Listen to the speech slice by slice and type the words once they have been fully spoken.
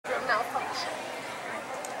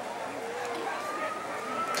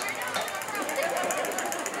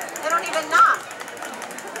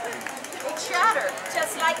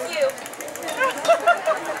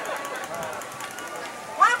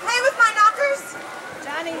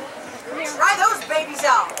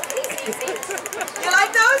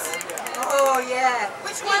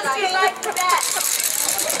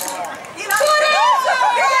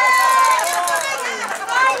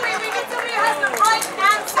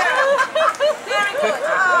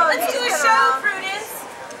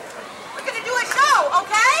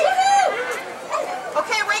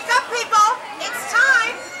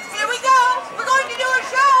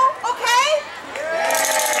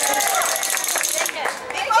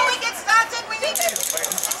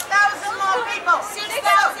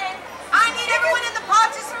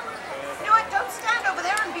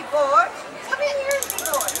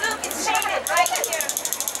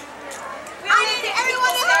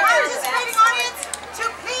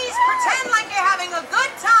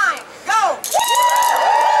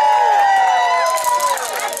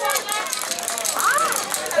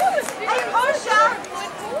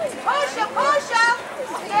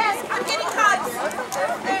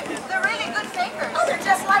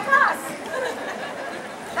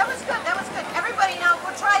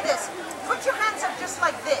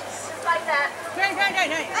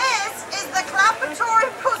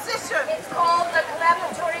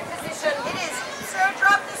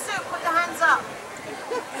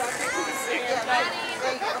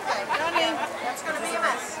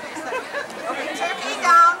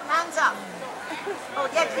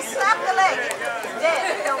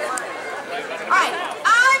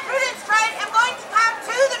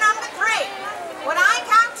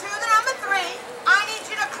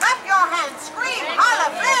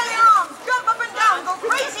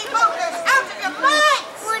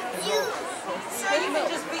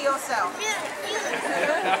see yourself.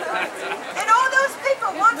 And all those people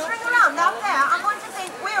wandering around out there are going to think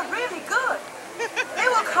we're really good. They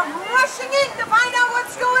will come rushing in to find out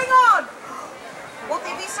what's going on. Won't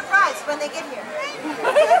they be surprised when they get here? Here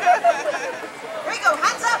we go,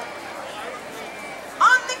 hands up.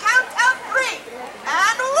 On the count of 3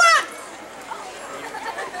 and 1.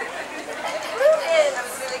 That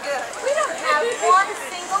was really good. We don't have one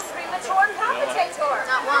single premature competitor.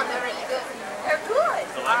 Not one, they're really good. They're good.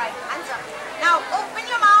 All right, hands up. Now open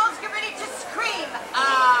your mouths, get ready to scream.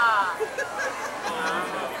 Ah.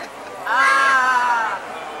 Ah.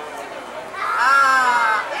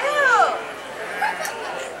 Ah. Ew.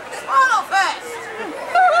 Swallow first.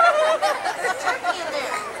 There's turkey in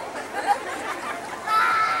there.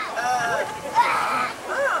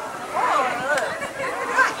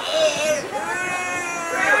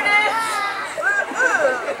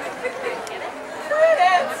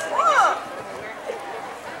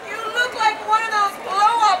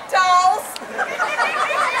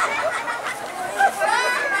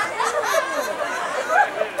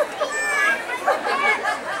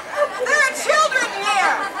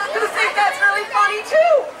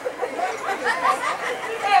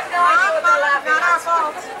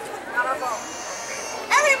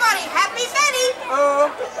 Everybody, happy Betty!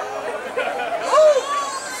 Oh,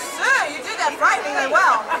 sir, you did that frighteningly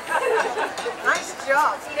well. Nice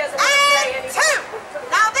job. And 2!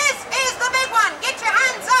 Now this is the big one. Get your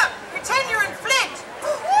hands up. Pretend you're in Flint.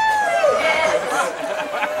 Yes.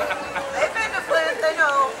 They've been to Flint, they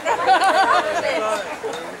know.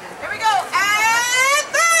 Here we go. And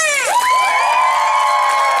 3!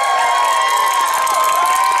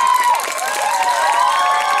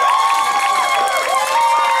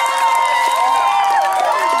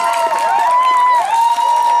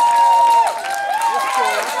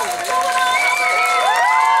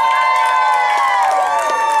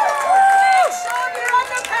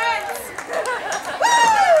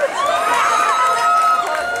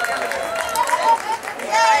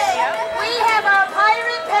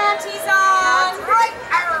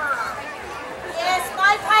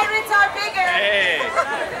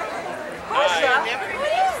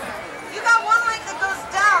 You got one leg that goes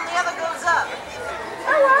down, the other goes up.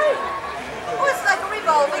 All right. Oh, it's like a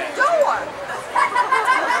revolving door. I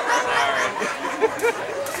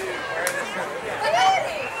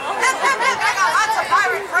got lots of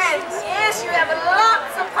pirate friends. Yes, you have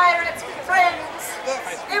lots of pirate friends.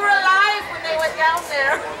 Yes. They were alive when they went down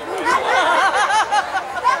there.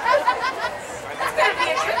 It's going to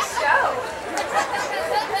be a good show.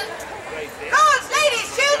 Girls, ladies,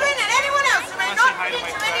 children, and anyone else who may not fit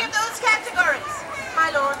into any of those categories. My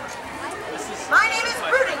lord, my name is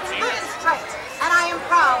Prudence Trite, and I am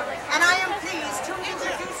proud, and I am pleased to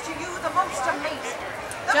introduce to you the most amazing,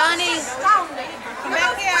 the most astounding, the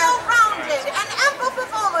most well-rounded and ample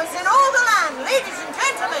performers in all the land, ladies and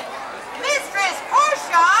gentlemen, Mistress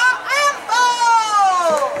Portia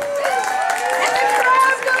Ample! And the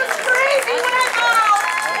crowd goes crazy when I go!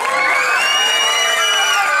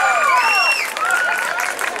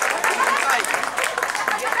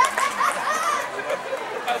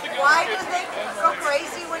 Why do they go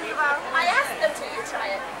crazy when you vow? I asked them to. You try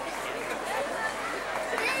it.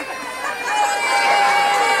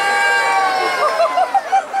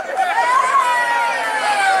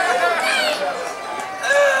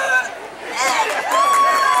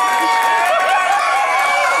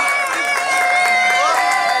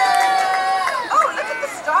 Oh, look at the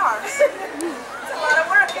stars. It's a lot of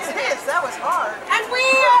work, isn't it? It is. That was hard. And we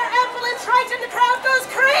are Ample and Trite, and the crowd goes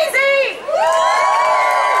crazy!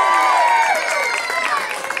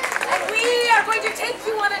 And we are going to take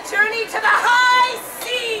you on a journey to the high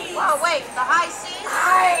seas! Wow, wait, the high seas?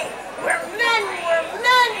 Aye, where men were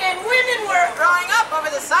men and women were... Drawing up over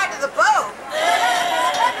the side of the boat.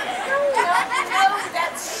 No,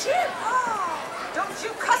 that's ship. Oh, don't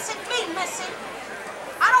you cuss at me, missy.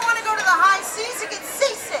 I don't want to go to the high seas to get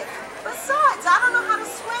seasick. Besides, I don't know how to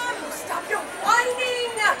swim. Stop your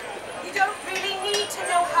whining! You don't really need to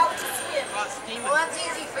know how to swim. Well, that's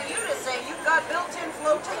easy for you to say. You've got built-in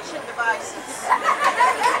flotation devices.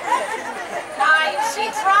 Aye, she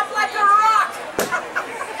dropped like a rock.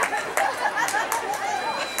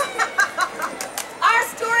 Our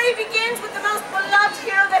story begins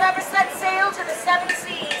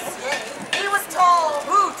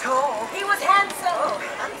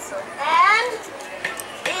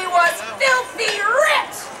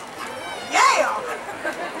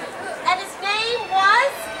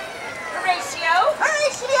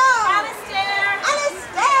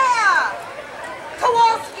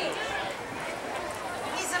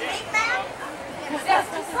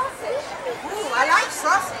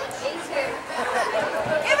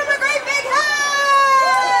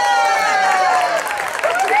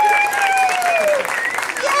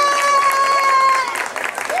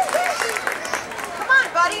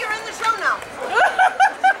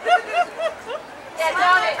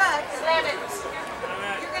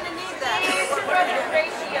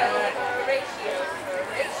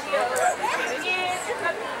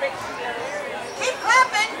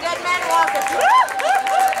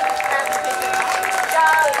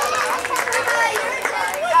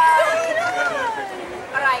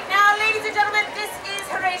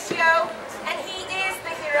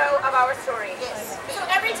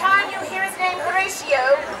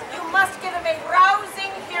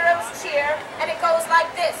and it goes like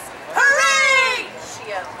this.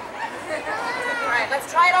 Horatio. All right,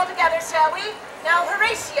 let's try it all together, shall we? Now,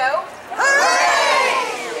 Horatio.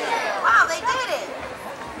 Hooray! Wow, they did it.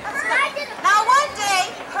 Now one day,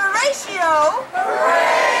 Horatio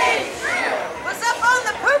was up on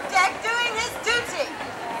the poop deck doing his duty.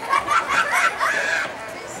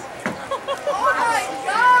 Oh my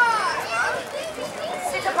God!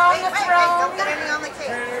 Sit upon the throne. Don't get any on the cake.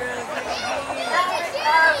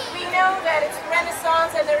 We know that it's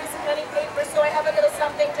Renaissance and there isn't any paper, so I have a little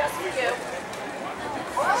something just for you.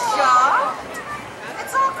 Shaw?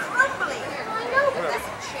 It's all crumbly. I know, but that's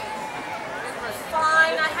a cheap.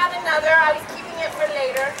 Fine, I have another. I was keeping it for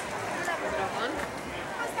later. It's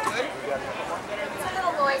a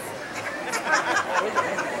little moist.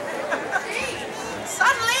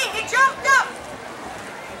 Suddenly, he jumped up.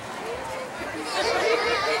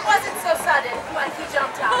 It wasn't so sudden, but he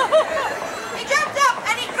jumped up. He jumped up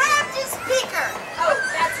and he grabbed his speaker. Oh,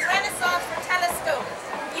 that's Renaissance for telescope.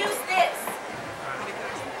 Use this.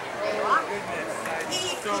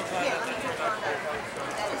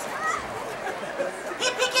 He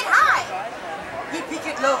pick it high. He pick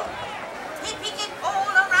it low. He pick it all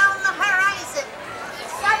around the horizon.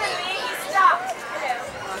 Suddenly, he stopped. Hello.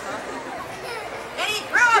 And he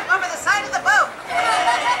threw it over the side of the boat.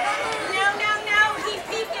 No, no, no. He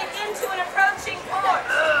peeked it into an approaching port.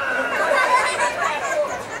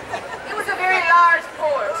 It was a very large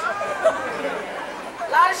port. A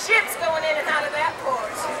lot of ships going in and out of that port.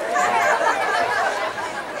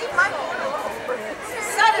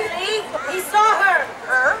 Suddenly, he saw her.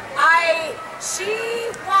 She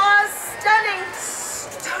was stunning.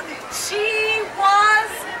 She was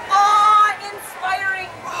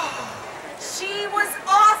awe-inspiring. She was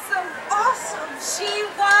awesome. She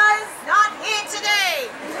was Not here today.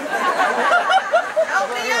 Help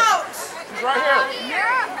me out. She's right here.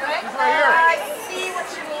 Right? She's right here. I see what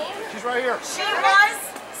you mean. She's right here. She was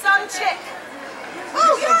some chick.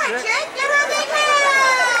 Oh, you're a chick. Give her a big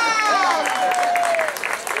hand.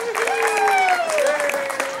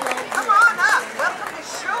 Come on up. Welcome to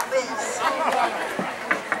showbiz.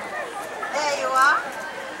 There you are.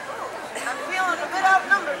 I'm feeling a bit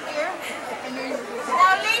outnumbered here.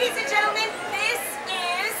 Now, ladies and gentlemen, this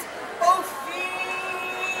is Ophelia.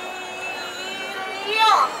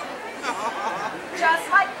 Just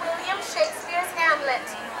like William Shakespeare's Hamlet.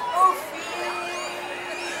 Ophelia.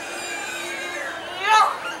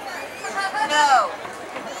 No.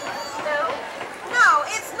 No? No,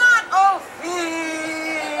 it's not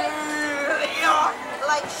Ophelia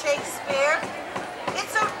like Shakespeare.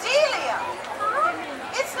 It's Odelia.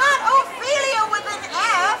 It's not Ophelia with an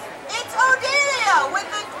F. It's Odelia with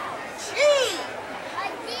a G.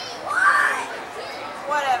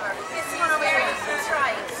 Whatever. This is very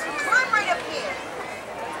trite. Climb right up here.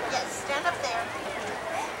 Yes, stand up there.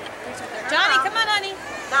 Johnny, come on, honey.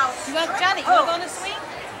 Now, You want Johnny? You want to go on a swing?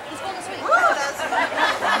 Let's go on a swing. Ooh, that's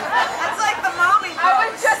like the mommy I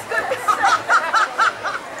was pose. just going to say that.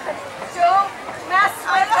 Don't mess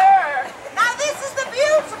with her. Now this is the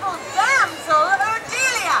beautiful damsel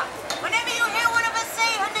Odelia. Whenever you hear one of us say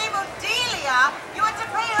her name Odelia, you are to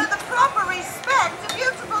pay her the proper respect the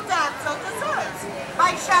beautiful damsel deserves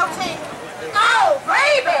by shouting, "Oh,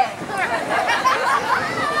 baby!"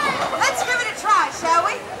 Let's give it a try, shall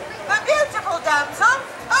we? The beautiful damsel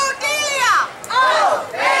Odelia. Oh,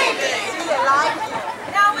 baby. Do you like it?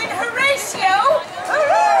 Now in Horatio,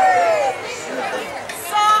 Hooray!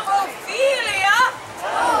 saw Ophelia.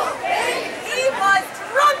 He was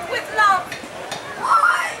drunk with love.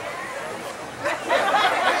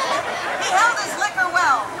 He held his liquor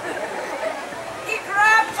well. He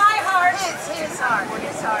grabbed my heart. It's his heart.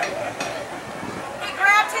 His heart. He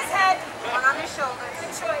grabbed his head. One on his shoulders.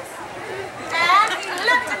 Good choice. And he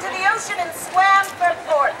leapt into the ocean and swam for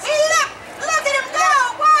port. He leapt! Look at him go!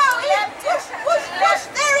 Wow! He whoosh, whoosh, whoosh!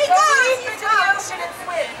 There he Go goes! leap He's into the ocean and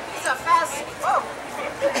swim. He's a fast... Oh!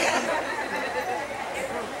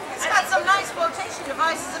 He's got some nice flotation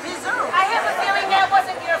devices of his own. I have a feeling that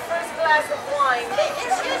wasn't your first glass of wine.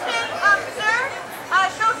 Excuse me, sir?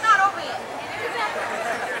 Show's not over yet.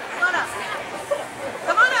 Come on up.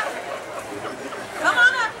 Come on up. Come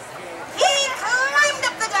on up. He climbed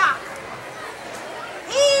up the dock.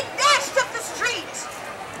 He dashed up the street.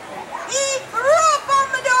 He threw up on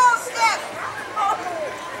the doorstep. Oh,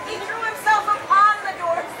 he threw himself upon the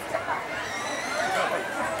doorstep.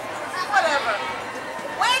 Whatever.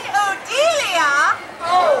 When Odelia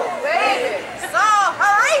Oh, baby. saw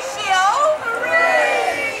Horatio,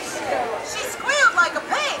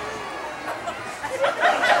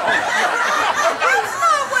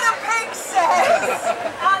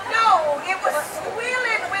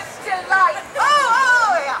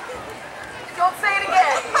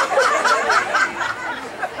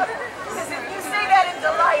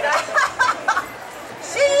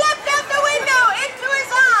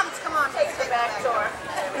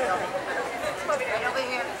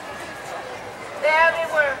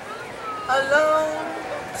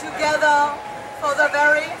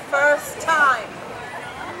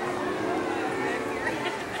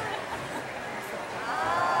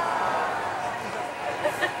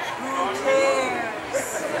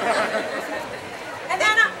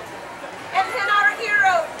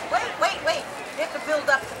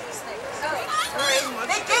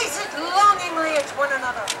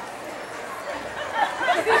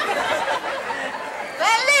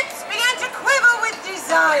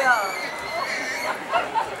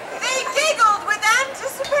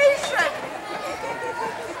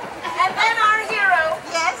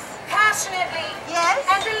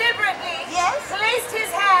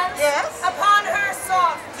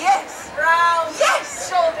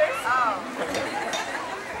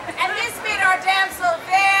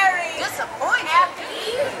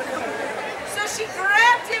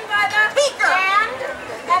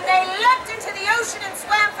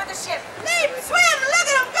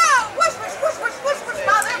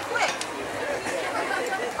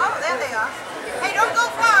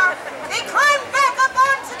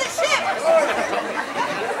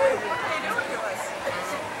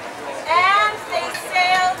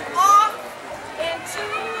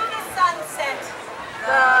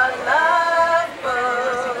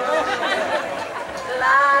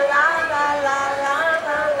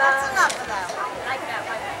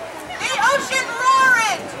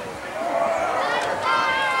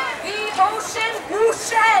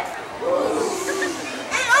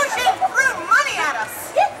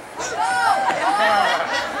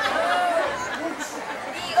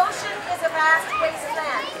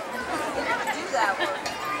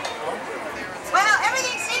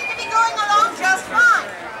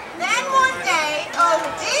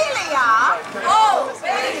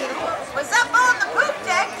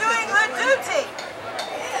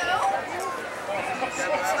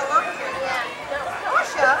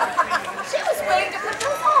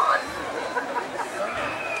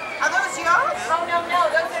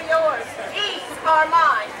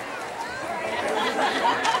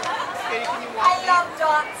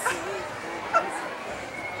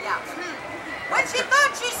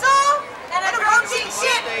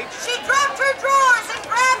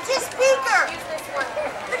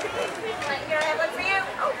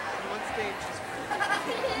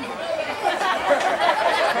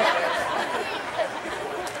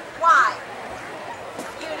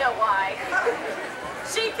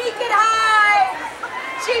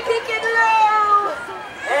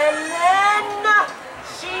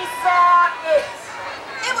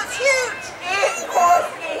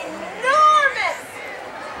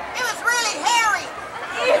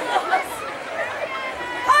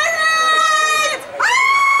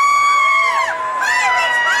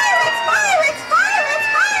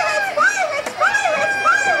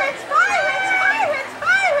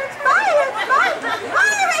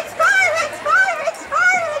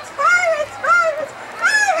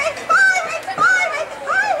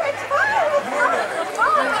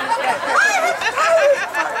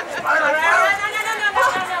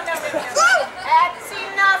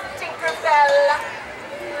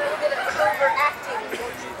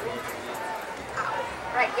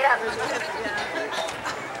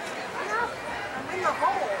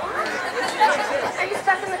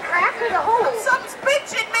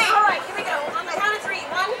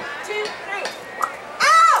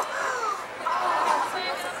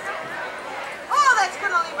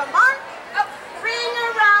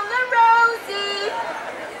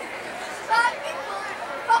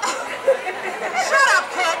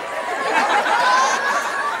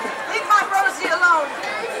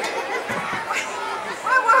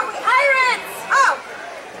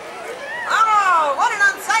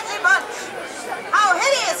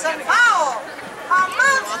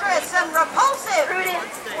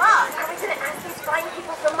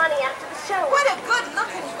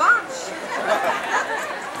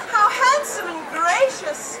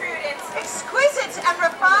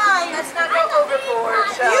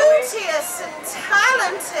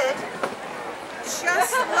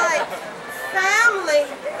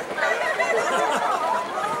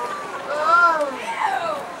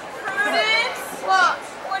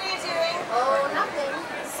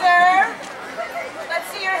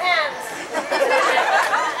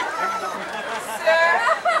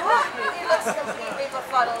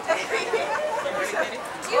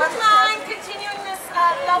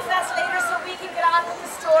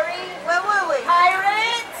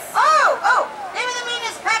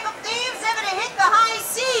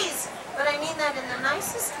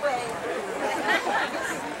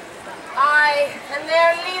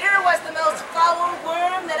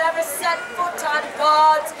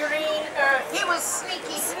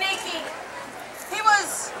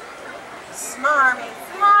 smarmy.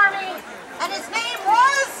 Smarmy. And his name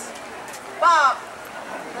was Bob.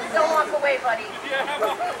 Don't walk away, buddy. Get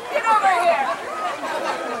over here.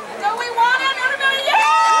 Don't we want it? Everybody,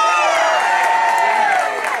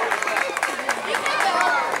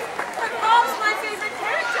 But Bob's my favorite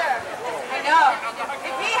character. I know.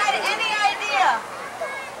 If he had any idea.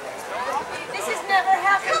 This has never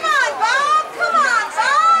happened Come on, Bob. Come on,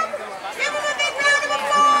 Bob. Give him a big round of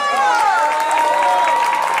applause.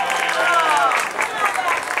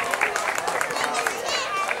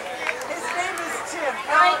 His name is Tim.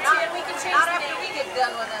 Right, Tim, we can change the name. We get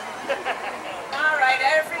done with him. All right,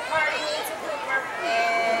 every party needs a pooper.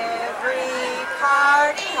 Every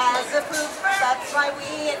party has a pooper. That's why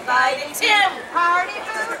we invited Tim. Party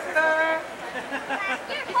pooper.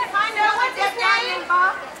 Find out what that guy named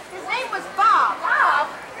Bob? His name was Bob.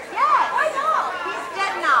 Bob? Yes. Why not? He's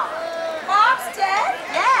dead now. Bob's dead?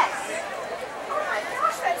 Yes. Oh my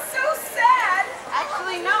gosh, that's so sad.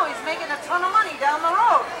 Actually, no. He's making a ton of money down the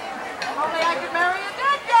road. If only I could marry a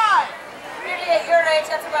dead guy. Really, at your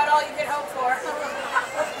age, that's about all you could hope for. I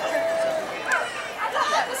thought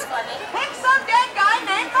that was funny. Pick some dead guy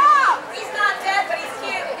named Bob. He's not dead, but he's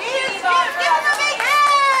cute. He's cute. Give him a big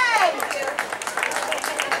hand.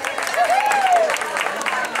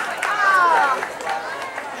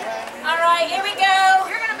 All right, here we go.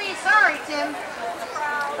 You're going to be sorry, Tim.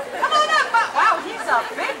 Come on up, Bob. Wow, he's a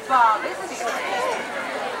big Bob, isn't he?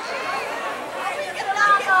 Get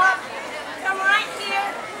along, Bob. Come right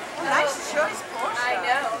here. Nice choice, Portia. I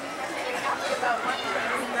know. You're happy about one.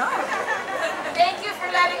 No. Thank you for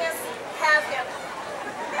letting us have him.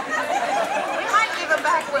 We might give him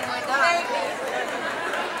back when we're done. Maybe.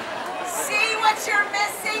 See what you're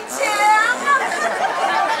missing, Tim?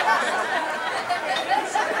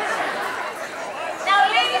 Now,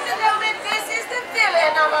 ladies and gentlemen, this is the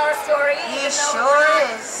villain of our story. He even though sure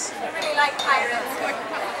it's is. not really like pirates.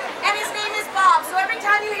 And his name is Bob. So every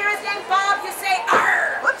time you hear his name, Bob, you say,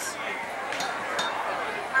 "Arr!" Whoops.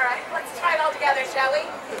 All right, let's try it all together, shall we?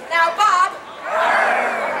 Now, Bob.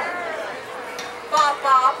 Bob,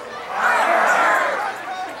 Bob.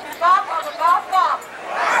 Bob, Bob, Bob, Bob.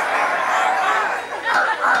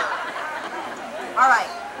 All right.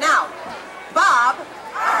 Now, Bob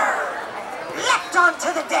leapt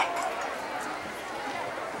onto the deck.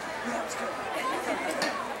 That was good.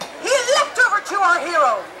 He leapt over to our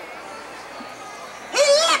hero. He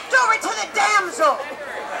leapt over to the damsel.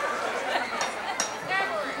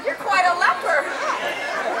 You're quite a leper.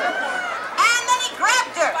 And then he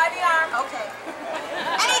grabbed her. By the arm. Okay.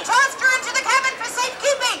 And he tossed her into the cabin for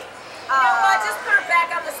safekeeping. You know what? Just put her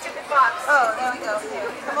back on the stupid box. Oh, there we go.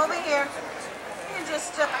 Here, come over here. You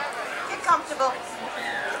just get comfortable.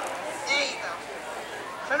 There you go.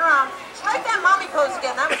 Turn around. Try that mommy pose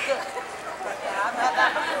again. That was good. Yeah, I've had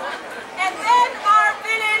that before. And then our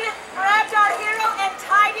villain grabbed our hero and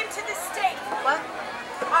tied him to the stake. What?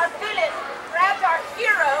 Our villain grabbed our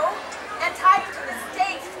hero and tied him to the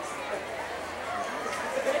stake.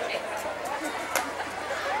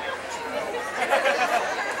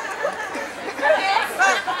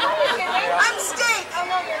 I'm steak. Oh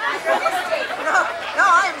no, you're not. You're the stake. No,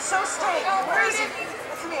 I am so steak. Oh, Where is he?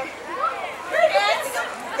 Prudence. Come here. Prudence.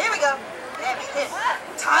 Here we go. There we go.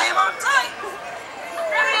 Tie him on tight.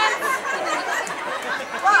 Prudence.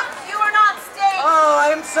 What? You are not steak. Oh, I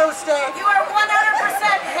am so steak. You are 100%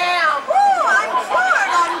 ham. Oh, I'm cured.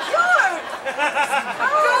 I'm cured.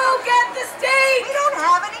 Go get the steak. We don't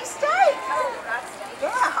have any steak. Oh, not steak.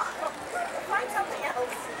 Yeah. Find something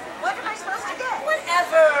else. What am I supposed to get?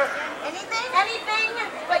 Whatever. Anything? Anything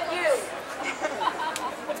but you.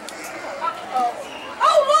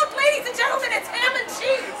 Oh, look, ladies and gentlemen, it's ham and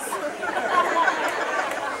cheese.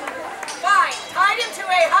 Fine. Tied him to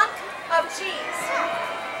a hunk of cheese.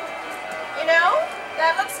 You know,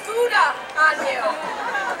 that looks Gouda on you.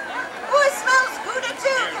 Oh, it smells good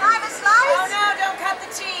too. Can I have a slice? Oh, no, don't cut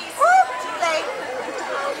the cheese. Whoop, too late.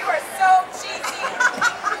 Oh, you are so cheesy.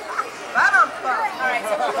 Right on, Bob. All right,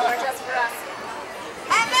 so one more just for us.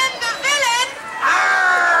 And then the villain.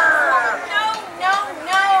 Arr! No, no,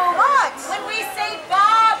 no. What? When we say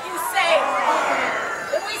Bob, you say.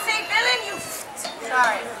 When we say villain, you.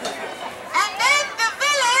 Sorry. And then the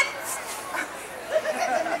villain.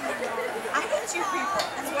 I hate you people.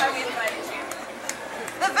 That's why we invited you.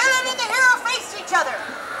 The villain and the hero faced each other.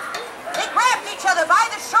 They grabbed each other by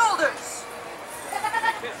the shoulders.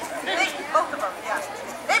 Both of them, yeah.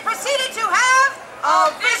 They proceeded to have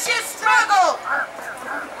a vicious struggle.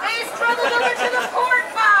 They struggled over to the port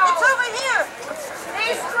bow. It's over here.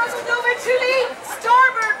 They struggled over to the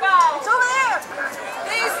starboard bow. It's over there.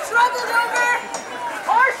 They struggled over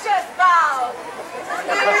Portia's bow.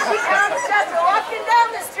 Here she comes, just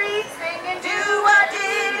the street singing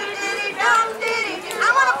do-a-diddy-diddy-dum-diddy-doo. I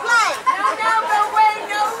want to play. No way,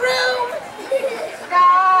 no room.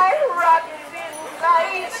 Sky rockets in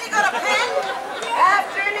flight. You got a pen?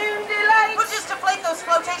 Afternoon delight. We'll just deflate those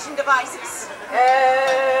flotation devices.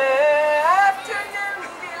 Afternoon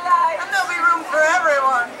delight. And there'll be room for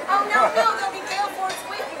everyone. Oh, no, there'll be gale force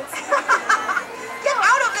winds. Get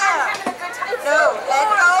out of there. I'm having a good time. No, let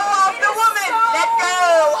go of the woman. Let go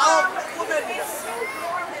of the woman. It's so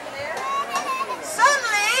warm in there.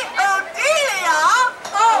 Suddenly, Odelia,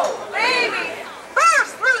 Oh, baby.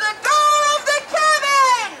 burst through the door of the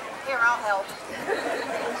cabin. Here, I'll help.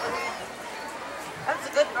 That was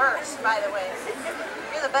a good burst, by the way.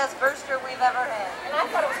 You're the best burster we've ever had. And I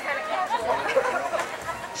thought it was kind of casual.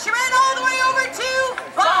 She ran all the way over to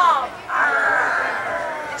Bob.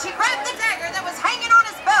 And she grabbed the dagger that was hanging on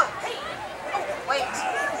his belt. Hey, oh, wait.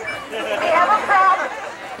 We have a problem.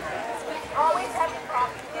 Always have a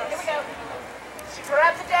problem. Here we go. She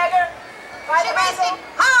grabbed the dagger by She the raised muzzle.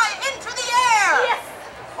 it high into the air. Yes.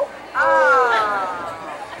 Ah.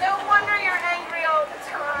 No wonder you're angry all the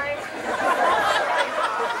time.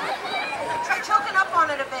 Try choking up on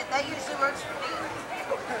it a bit. That usually works for me.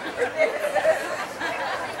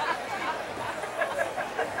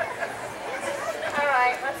 All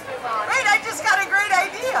right, let's move on. Wait, I just got a great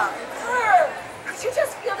idea. Did you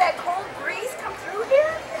just feel that cold breeze come through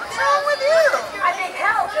here? What's wrong with you? I think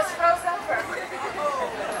hell just froze over.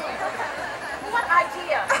 What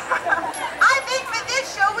idea? I think for this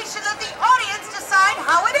show we should let the audience decide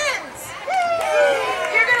how it ends.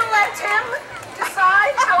 You're gonna let Tim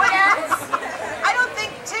decide how it ends? I don't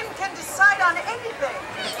think Tim can decide on anything.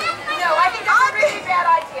 No, I think that's a really bad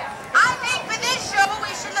idea. I think for this show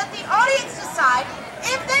we should let the audience decide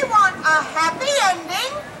if they want a happy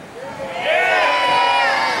ending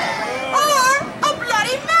or a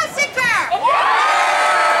bloody massacre.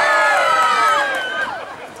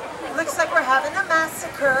 Looks like we're having a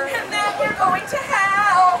massacre. And then we're going to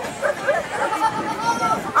hell.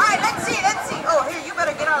 All right, let's see. Oh, here, you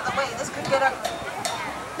better get out of the way. This could get ugly.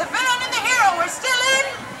 The villain and the hero were still in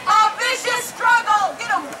a vicious struggle. Get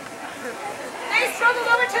them. They struggled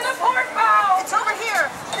over to the port bow. It's over here.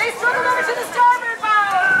 They struggled over to the starboard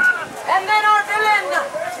bow. And then our villain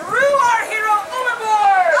threw our hero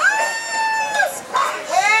overboard. Splash!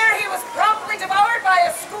 Where he was promptly devoured by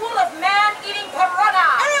a school of man-eating piranha.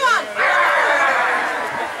 Everyone!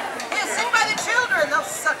 Here, sit by the children. They'll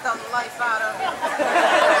suck the life out of you.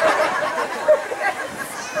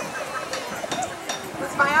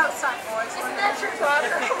 What's my outside voice? Isn't that your daughter?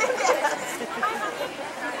 Yes.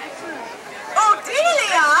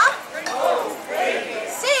 Odelia,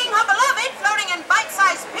 seeing her beloved floating in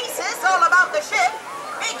bite-sized pieces all about the ship,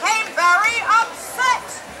 became very upset.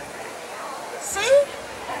 See?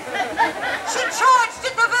 She charged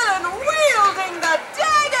at the villain, wielding the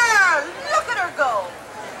dagger. Look at her go.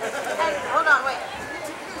 And, hold on, wait.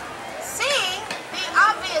 Seeing the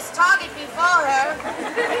obvious target before her,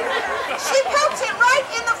 she poked him right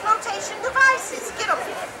in the flotation devices. Get him.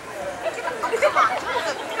 Oh, come on.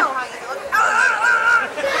 You know how you look.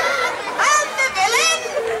 And the villain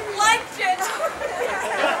Liked it.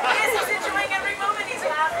 Yes, he's enjoying every moment. He's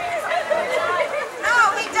laughing. He's having a good time.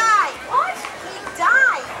 No, he died. What? He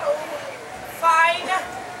died. Fine.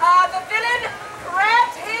 The villain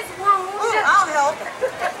grabbed his wound. Ooh, I'll help.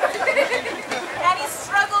 And he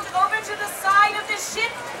struggled over to the side of the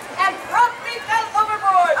ship and promptly fell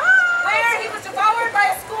overboard, where he was devoured by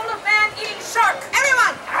a school of man-eating shark.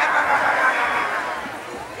 Everyone!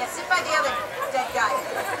 Yeah, sit by the other dead guy.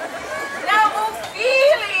 Now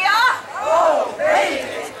Ophelia,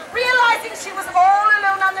 realizing she was all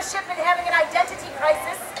alone on the ship and having an identity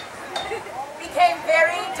crisis, became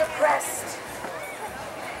very depressed.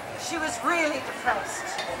 She was really depressed.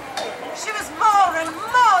 She was more and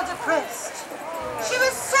more depressed. She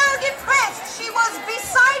was so depressed, she was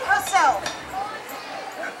beside herself.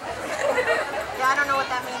 Yeah, I don't know what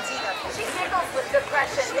that means either. She giggles with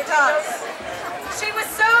depression. She does. She was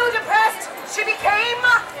so depressed, she became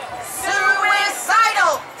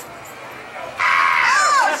Suicidal!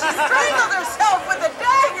 Oh, she strangled herself with a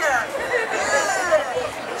dagger!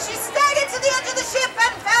 She staggered to the edge of the ship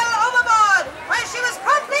and fell overboard, where she was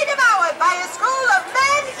promptly devoured by a school of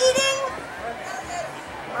man-eating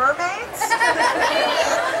mermaids?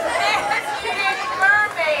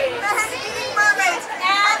 mermaids. Man-eating mermaids!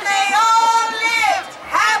 And they all lived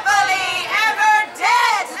happily ever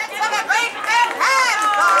dead! Let's have a great big hand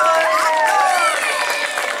for actors!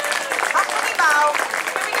 Happily bow.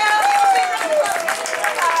 Here we go.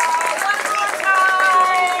 One more time.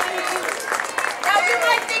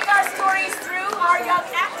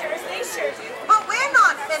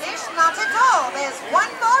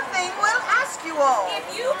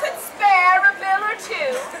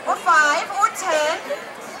 5 or 10,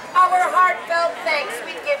 our heartfelt thanks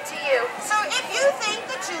we give to you. so if you think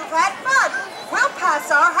that you've had fun, we'll pass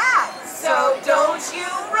our hats. So don't you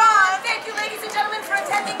run! Thank you, ladies and gentlemen, for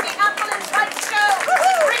attending the Apple and Trite show.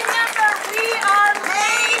 Remember, we are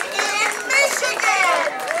Made in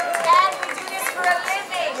Michigan! and we do this for a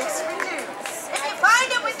living. Yes, we do. If you find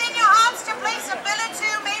it within your hearts to place a bill or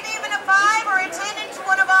two, maybe even a 5 or a 10 into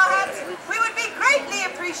one of our hats, we would be greatly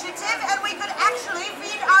appreciative, and we could actually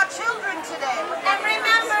feed our children today. And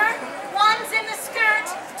remember, one's in the skirt,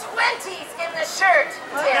 20's in the shirt.